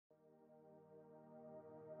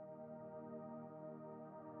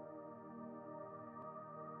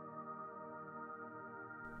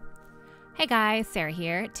Hey guys, Sarah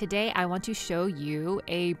here. Today I want to show you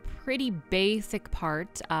a pretty basic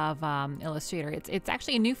part of Illustrator. It's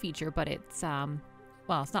actually a new feature, but it's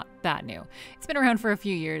not that new. It's been around for a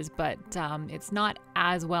few years, but it's not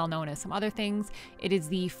as well known as some other things. It is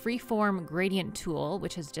the Freeform Gradient tool,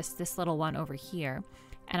 which is just this little one over here.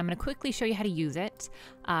 And I'm going to quickly show you how to use it,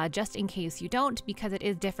 just in case you don't, because it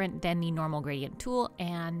is different than the normal gradient tool.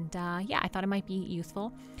 And yeah, I thought it might be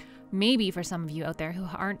useful. Maybe for some of you out there who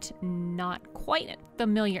aren't not quite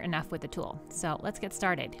familiar enough with the tool. So let's get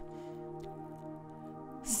started.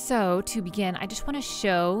 So to begin, I just want to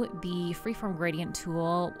show the Freeform Gradient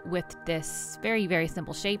tool with this very, very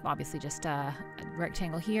simple shape, obviously just a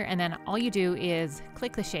rectangle here. And then all you do is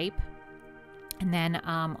click the shape. And then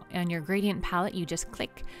on your gradient palette, you just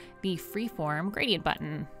click the Freeform Gradient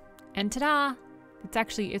button. And ta-da!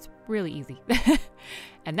 It's really easy.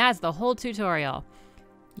 And that's the whole tutorial.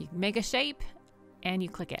 You make a shape and you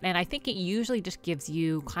click it. And I think it usually just gives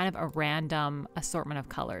you kind of a random assortment of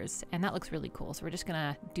colors. And that looks really cool. So we're just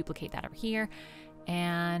gonna duplicate that over here.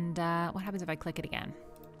 And what happens if I click it again?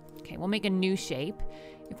 Okay, we'll make a new shape.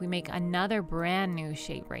 If we make another brand new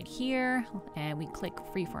shape right here and we click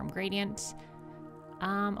Freeform Gradient.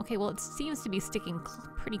 Okay, well it seems to be sticking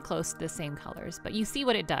pretty close to the same colors, but you see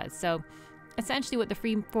what it does. So essentially what the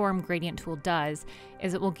Freeform Gradient tool does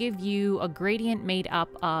is it will give you a gradient made up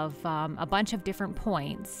of a bunch of different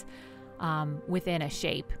points within a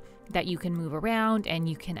shape that you can move around, and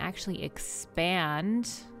you can actually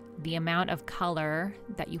expand the amount of color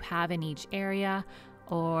that you have in each area,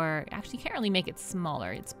 or actually you can't really make it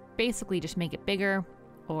smaller. It's basically just make it bigger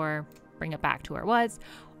or bring it back to where it was,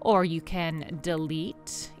 or you can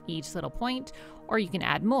delete each little point, or you can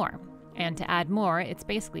add more. And to add more, it's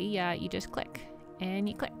basically, you just click and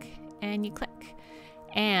you click and you click.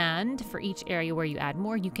 And for each area where you add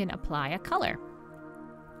more, you can apply a color.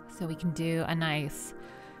 So we can do a nice,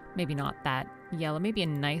 maybe not that yellow, maybe a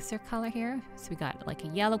nicer color here. So we got like a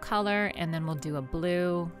yellow color, and then we'll do a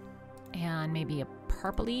blue and maybe a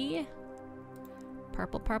purpley,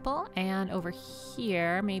 purple. And over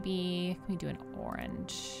here, maybe, can we do an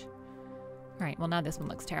orange? All right, well now this one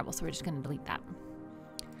looks terrible, so we're just gonna delete that.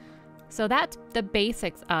 So that's the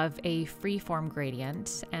basics of a freeform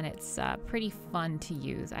gradient, and it's pretty fun to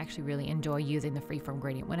use. I actually really enjoy using the freeform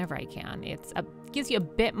gradient whenever I can. It gives you a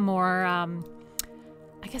bit more,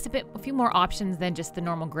 I guess a few more options than just the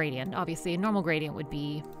normal gradient. Obviously, a normal gradient would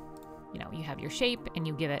be, you have your shape and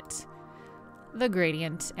you give it the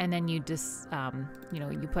gradient, and then you just,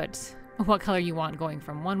 you put what color you want going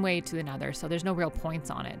from one way to another. So there's no real points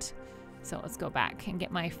on it. So let's go back and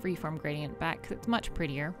get my freeform gradient back because it's much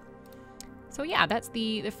prettier. So yeah, that's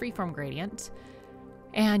the freeform gradient.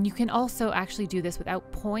 And you can also actually do this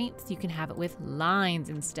without points. You can have it with lines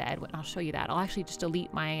instead. I'll show you that. I'll actually just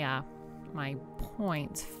delete my my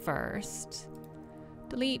points first.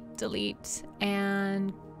 Delete,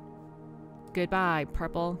 and goodbye,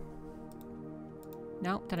 purple.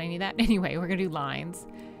 Nope, did I need that? Anyway, we're gonna do lines.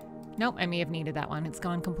 Nope, I may have needed that one. It's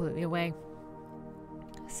gone completely away.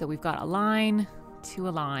 So we've got a line to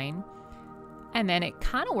a line. And then it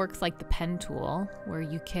kind of works like the pen tool, where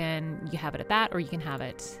you have it at that, or you can have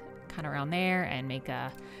it kind of around there and make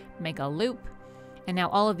a loop. And now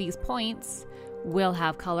all of these points will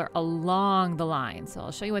have color along the line. So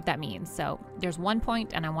I'll show you what that means. So there's one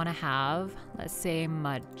point and I want to have, let's say,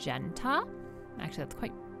 magenta. Actually, that's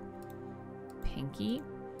quite pinky.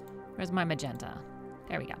 Where's my magenta?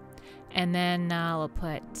 There we go. And then we'll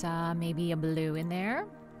put maybe a blue in there.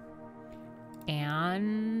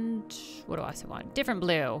 And what do I also want? Different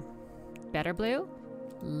blue. Better blue?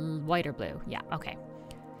 Whiter blue. Yeah, okay.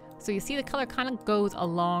 So you see the color kind of goes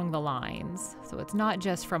along the lines. So it's not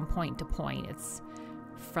just from point to point. It's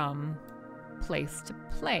from place to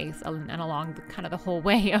place and along kind of the whole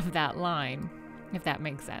way of that line, if that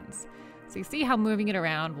makes sense. So you see how moving it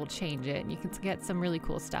around will change it. You can get some really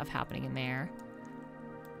cool stuff happening in there.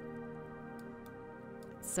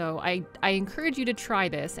 So I encourage you to try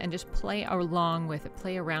this and just play around with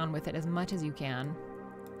it as much as you can.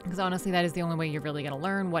 Because honestly, that is the only way you're really going to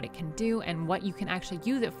learn what it can do and what you can actually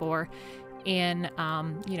use it for in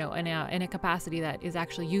a capacity that is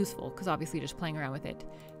actually useful. Because obviously just playing around with it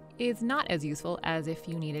is not as useful as if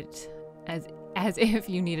you need it, as if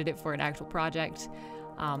you needed it for an actual project.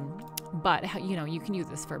 But you can use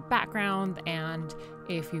this for background, and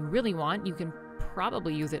if you really want, you can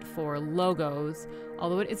probably use it for logos,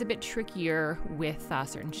 although it is a bit trickier with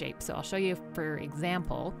certain shapes. So I'll show you, for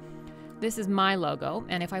example, this is my logo,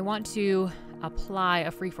 and if I want to apply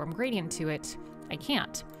a freeform gradient to it, I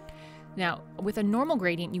can't. Now, with a normal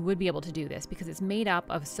gradient, you would be able to do this because it's made up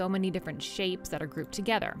of so many different shapes that are grouped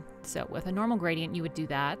together. So with a normal gradient, you would do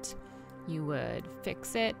that. You would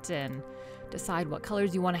fix it and decide what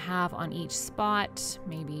colors you want to have on each spot.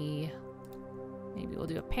 Maybe we'll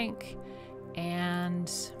do a pink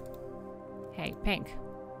and, hey, pink.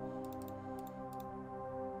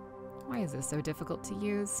 Why is this so difficult to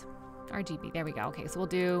use? RGB, there we go. Okay, so we'll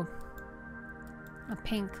do a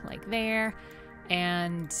pink like there,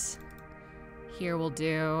 and here we'll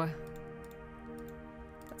do,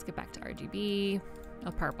 let's get back to RGB,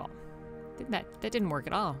 a purple. That didn't work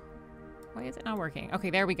at all. Why is it not working? Okay,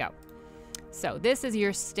 there we go. So this is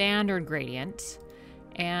your standard gradient,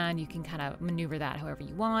 and you can kind of maneuver that however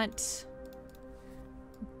you want.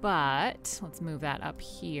 But let's move that up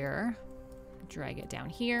here, drag it down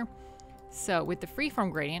here. So with the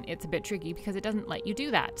freeform gradient, it's a bit tricky because it doesn't let you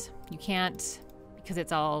do that. You can't, because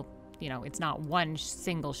it's all, you know, it's not one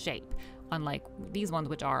single shape, unlike these ones,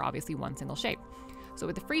 which are obviously one single shape. So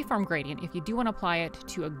with the freeform gradient, if you do want to apply it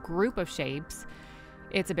to a group of shapes,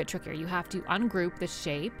 it's a bit trickier. You have to ungroup the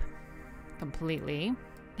shape completely,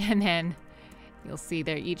 and then you'll see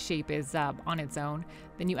there each shape is on its own.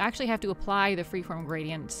 Then you actually have to apply the freeform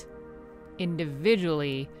gradient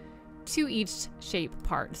individually to each shape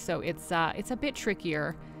part. So it's a bit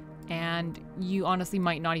trickier, and you honestly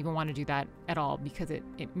might not even want to do that at all because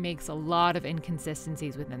it makes a lot of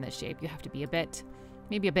inconsistencies within this shape. You have to be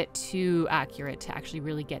maybe a bit too accurate to actually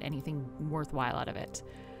really get anything worthwhile out of it.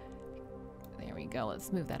 There we go.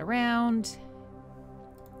 Let's move that around.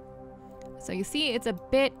 So you see it's a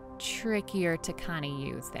bit trickier to kind of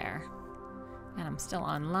use there. And I'm still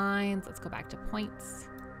on lines. Let's go back to points.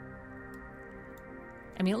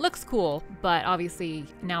 I mean, it looks cool, but obviously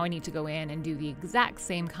now I need to go in and do the exact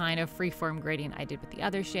same kind of freeform gradient I did with the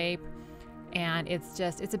other shape. And it's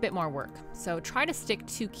a bit more work. So try to stick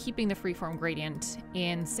to keeping the freeform gradient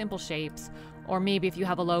in simple shapes, or maybe if you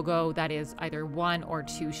have a logo that is either one or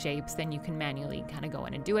two shapes, then you can manually kind of go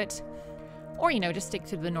in and do it. Or, you know, just stick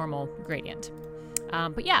to the normal gradient.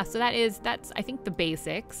 But yeah, so that's I think the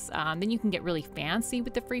basics. Then you can get really fancy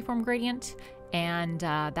with the freeform gradient, and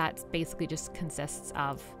that basically just consists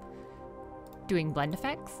of doing blend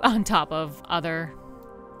effects on top of other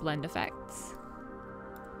blend effects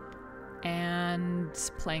and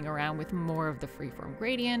playing around with more of the freeform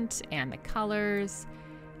gradient and the colors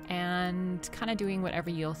and kind of doing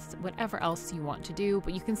whatever else you want to do.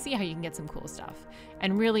 But you can see how you can get some cool stuff.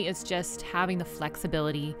 And really it's just having the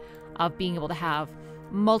flexibility of being able to have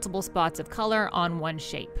multiple spots of color on one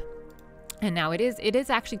shape. And now it is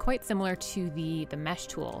actually quite similar to the mesh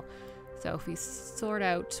tool. So if we sort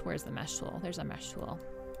out, where's the mesh tool? There's a mesh tool.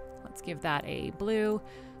 Let's give that a blue.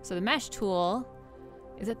 So the mesh tool,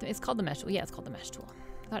 it's called the mesh tool. Yeah, it's called the mesh tool.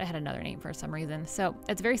 I thought it had another name for some reason. So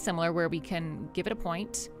it's very similar where we can give it a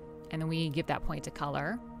point, and then we give that point a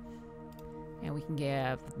color. And we can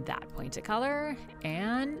give that point a color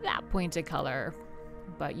and that point a color.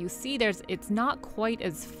 But you see it's not quite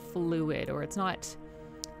as fluid, or it's not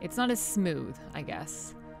as smooth, I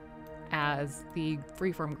guess, as the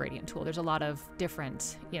freeform gradient tool. There's a lot of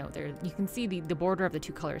different, you can see the border of the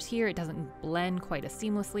two colors here. It doesn't blend quite as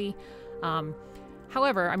seamlessly.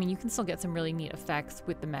 However, I mean, you can still get some really neat effects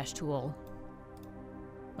with the mesh tool.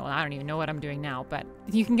 Well, I don't even know what I'm doing now, but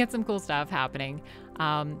you can get some cool stuff happening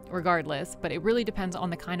regardless. But it really depends on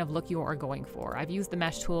the kind of look you are going for. I've used the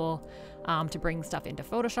mesh tool to bring stuff into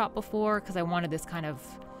Photoshop before because I wanted this kind of,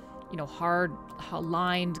 hard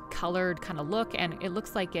lined, colored kind of look. And it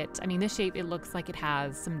looks like this shape, it looks like it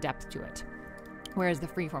has some depth to it. Whereas the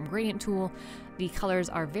freeform gradient tool, the colors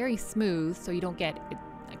are very smooth, so you don't get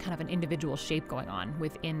kind of an individual shape going on you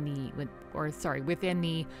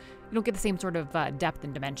don't get the same sort of depth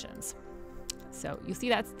and dimensions. So you see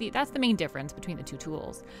that's the main difference between the two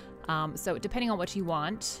tools. So depending on what you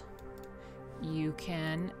want, you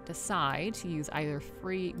can decide to use either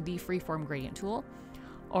the freeform gradient tool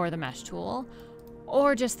or the mesh tool,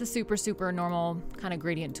 or just the super normal kind of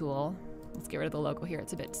gradient tool. Let's get rid of the logo here.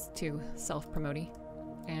 It's a bit too self-promoting.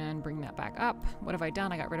 And bring that back up. What have I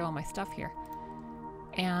done? I got rid of all my stuff here.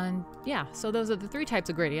 And yeah, so those are the three types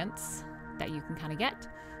of gradients that you can kind of get.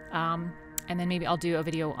 And then maybe I'll do a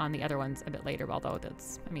video on the other ones a bit later, although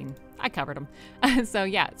I covered them. So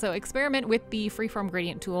yeah, so experiment with the freeform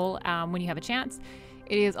gradient tool when you have a chance.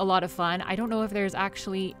 It is a lot of fun. I don't know if there's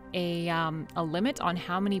actually a limit on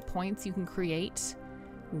how many points you can create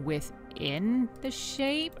within the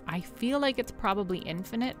shape. I feel like it's probably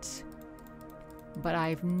infinite, but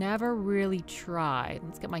I've never really tried.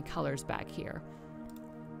 Let's get my colors back here.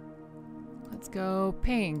 Let's go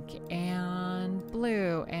pink and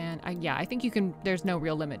blue. And yeah, I think you can, there's no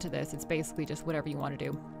real limit to this. It's basically just whatever you want to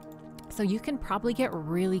do. So you can probably get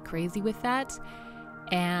really crazy with that.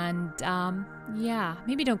 And yeah,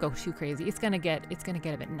 maybe don't go too crazy. It's gonna get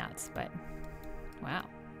a bit nuts, but wow.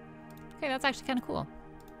 Okay, that's actually kind of cool.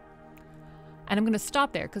 And I'm gonna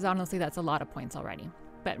stop there because honestly that's a lot of points already.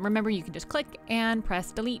 But remember, you can just click and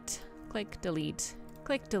press delete. Click, delete,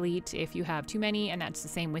 click, delete if you have too many, and that's the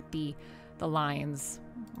same with the lines,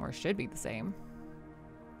 or should be the same.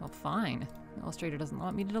 Well, fine. Illustrator doesn't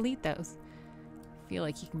want me to delete those. I feel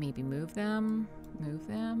like you can maybe move them, move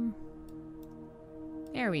them.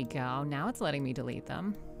 There we go. Now it's letting me delete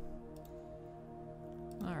them.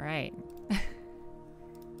 All right.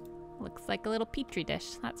 Looks like a little petri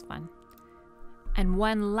dish. That's fun. And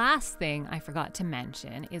one last thing I forgot to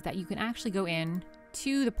mention is that you can actually go in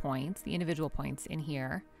to the points, the individual points in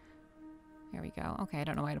here. There we go. Okay, I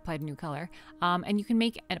don't know why I applied a new color. And you can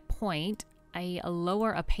make a point a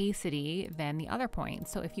lower opacity than the other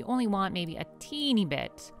points. So if you only want maybe a teeny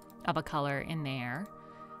bit of a color in there,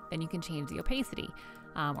 then you can change the opacity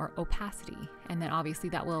or opacity. And then obviously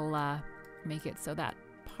that will make it so that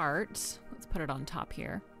part, let's put it on top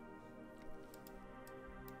here,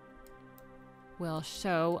 will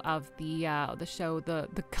show of the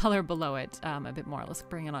color below it a bit more. Let's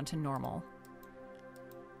bring it onto normal.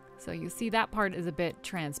 So you see that part is a bit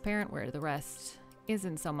transparent where the rest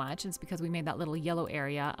isn't so much. It's because we made that little yellow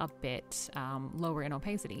area a bit lower in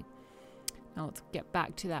opacity. Now let's get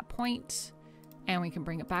back to that point and we can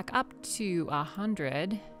bring it back up to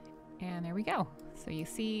 100 and there we go. So you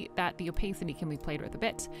see that the opacity can be played with a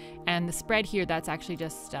bit. And the spread here, that's actually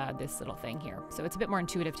just this little thing here. So it's a bit more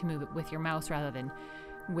intuitive to move it with your mouse rather than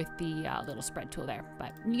with the little spread tool there.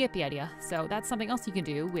 But you get the idea. So that's something else you can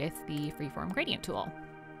do with the Freeform Gradient tool.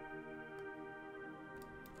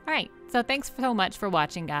 All right, so thanks so much for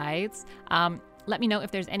watching, guys. Let me know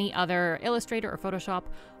if there's any other Illustrator or Photoshop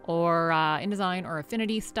or InDesign or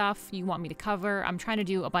Affinity stuff you want me to cover. I'm trying to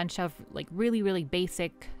do a bunch of like really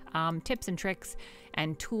basic tips and tricks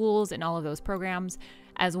and tools in all of those programs,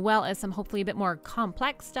 as well as some hopefully a bit more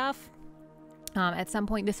complex stuff. At some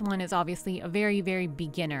point, this one is obviously a very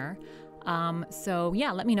beginner. So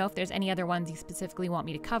yeah, let me know if there's any other ones you specifically want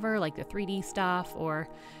me to cover, like the 3D stuff or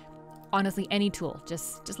honestly any tool.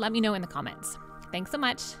 Just let me know in the comments. Thanks so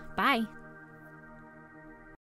much. Bye.